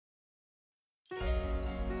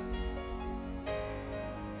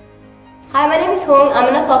Hi, my name is Hong. I'm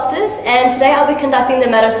an orthoptist, and today I'll be conducting the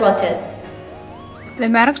Maddox Rod Test. The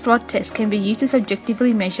Maddox Rod Test can be used to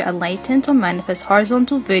subjectively measure a latent or manifest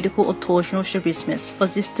horizontal, vertical, or torsional strabismus for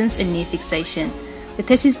distance and near fixation. The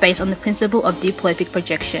test is based on the principle of diplopic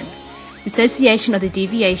projection. The association of the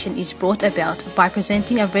deviation is brought about by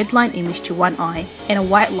presenting a red line image to one eye and a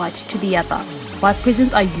white light to the other, while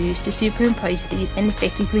prisms are used to superimpose these and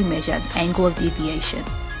effectively measure the angle of deviation.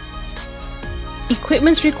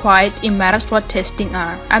 Equipments required in Maddox Rod testing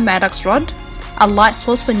are a Maddox rod, a light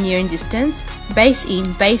source for near and distance, base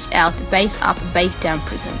in, base out, base up, base down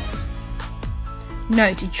prisms.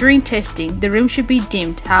 Note, during testing, the room should be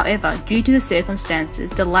dimmed, however, due to the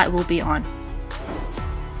circumstances, the light will be on.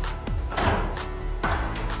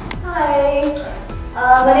 Hi,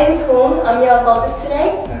 my name is Hong. I'm your orthoptist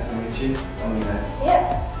today. Nice to meet you. I'm Nina.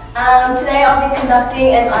 Yeah. Today I'll be conducting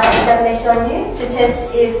an eye examination on you to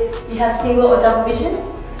test if you have single or double vision.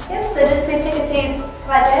 Yeah, so just please take a seat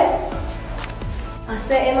right there.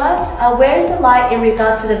 So Emma, where is the light in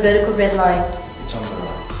regards to the vertical red line? It's on the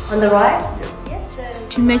right. On the right? Yeah. So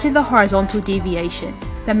To measure the horizontal deviation,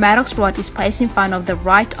 the Maddox rod is placed in front of the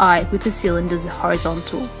right eye with the cylinders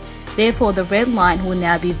horizontal. Therefore, the red line will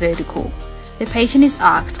now be vertical. The patient is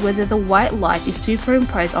asked whether the white light is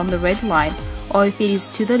superimposed on the red line or if it is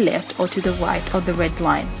to the left or to the right of the red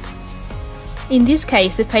line. In this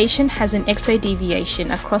case, the patient has an X-ray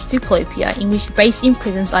deviation across diplopia in which base-in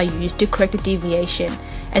prisms are used to correct the deviation,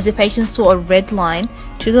 as the patient saw a red line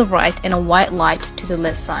to the right and a white light to the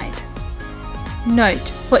left side.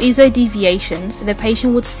 Note, for iso deviations, the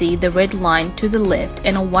patient would see the red line to the left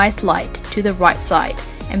and a white light to the right side,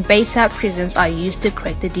 and base-out prisms are used to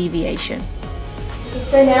correct the deviation.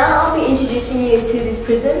 So now I'll be introducing you to this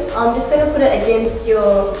prism. I'm just going to put it against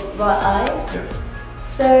your right eye. Yeah.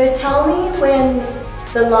 So tell me when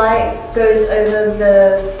the light goes over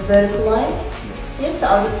the vertical line. Yes, so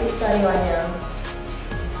I'll just be starting right now.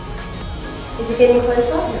 Is it getting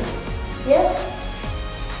closer? Yeah?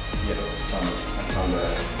 Yeah, it's on the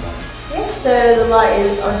line. Yeah, so the light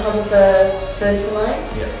is on top of the vertical line?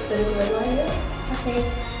 Yeah. Vertical red line, yeah?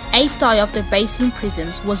 Okay. 8 diopter base-in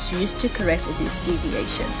prisms was used to correct this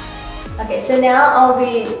deviation. Okay, so now I'll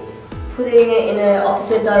be putting it in an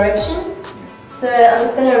opposite direction. So I'm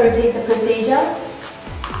just going to repeat the procedure.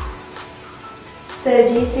 So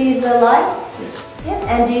do you see the light? Yes. Yeah.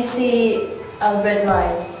 And do you see a red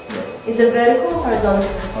line? Yeah. Is it vertical or horizontal?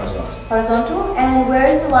 Horizontal. Horizontal. And where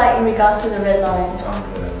is the light in regards to the red line? It's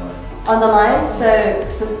on the red line. On the line, so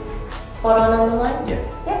it's spot on the line?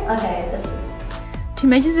 Yeah. Yeah, okay, that's good. To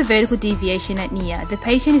measure the vertical deviation at near, the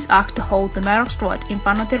patient is asked to hold the Maddox rod in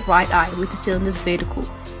front of their right eye with the cylinders vertical.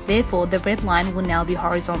 Therefore, the red line will now be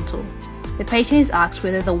horizontal. The patient is asked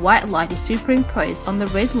whether the white light is superimposed on the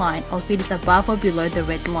red line or if it is above or below the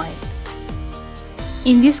red line.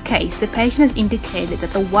 In this case, the patient has indicated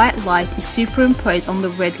that the white light is superimposed on the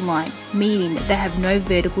red line, meaning that they have no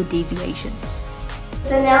vertical deviations.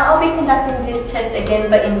 So now I'll be conducting this test again,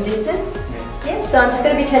 but in distance. Yeah, so I'm just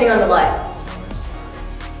going to be turning on the light.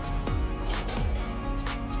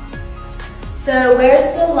 So where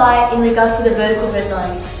is the light in regards to the vertical red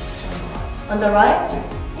line? It's on the right. On the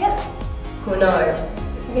right? Yeah. Cool, no worries.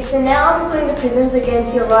 Okay, so now I'll be putting the prisms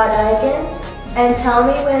against your right eye again, and tell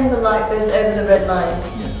me when the light goes over the red line.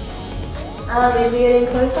 Yeah. Is it getting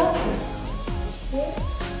closer? Yes. Yeah.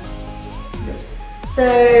 Yeah. So,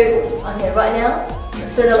 okay, right now? Yeah.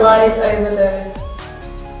 So the light is over the...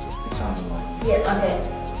 It's on the line. Yeah, okay.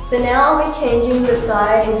 So now I'll be changing the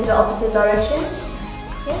side into the opposite direction.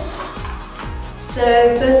 Yeah. So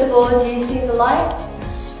first of all, do you see the light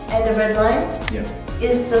Yes. and the red line? Yeah.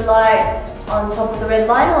 Is the light on top of the red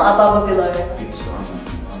line or above or below? It's on top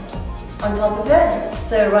of it. On top of it?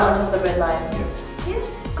 So right on top of the red line? Yeah.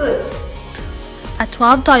 Yeah, good. A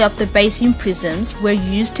 12 diopter base-in prisms were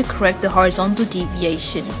used to correct the horizontal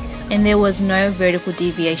deviation, and there was no vertical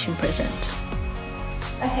deviation present.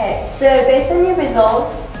 Okay, so based on your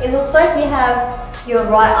results, it looks like you have your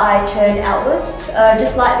right eye turned outwards,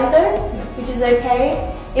 just slightly though, which is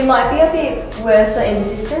okay. It might be a bit worse in the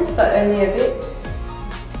distance, but only a bit.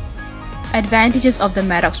 Advantages of the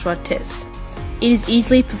Maddox Rod Test. It is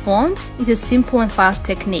easily performed, it is a simple and fast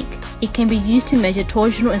technique. It can be used to measure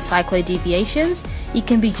torsional and cycloid deviations. It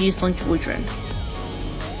can be used on children.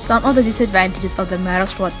 Some of the disadvantages of the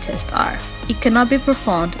Maddox Rod Test are: it cannot be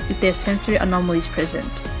performed if there are sensory anomalies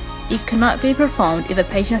present. It cannot be performed if a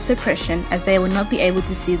patient has suppression, as they will not be able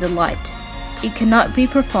to see the light. It cannot be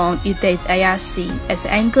performed if there is ARC, as the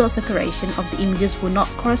angle of separation of the images will not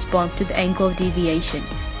correspond to the angle of deviation,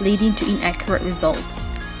 leading to inaccurate results.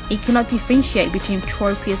 It cannot differentiate between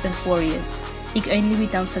tropias and phorias. It can only be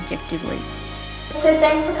done subjectively. So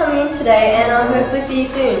thanks for coming in today, and I'll hopefully see you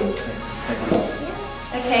soon.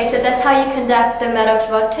 Okay, so that's how you conduct the Maddox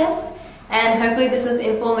Rod Test, and hopefully this was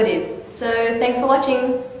informative. So thanks for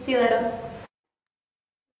watching. See you later.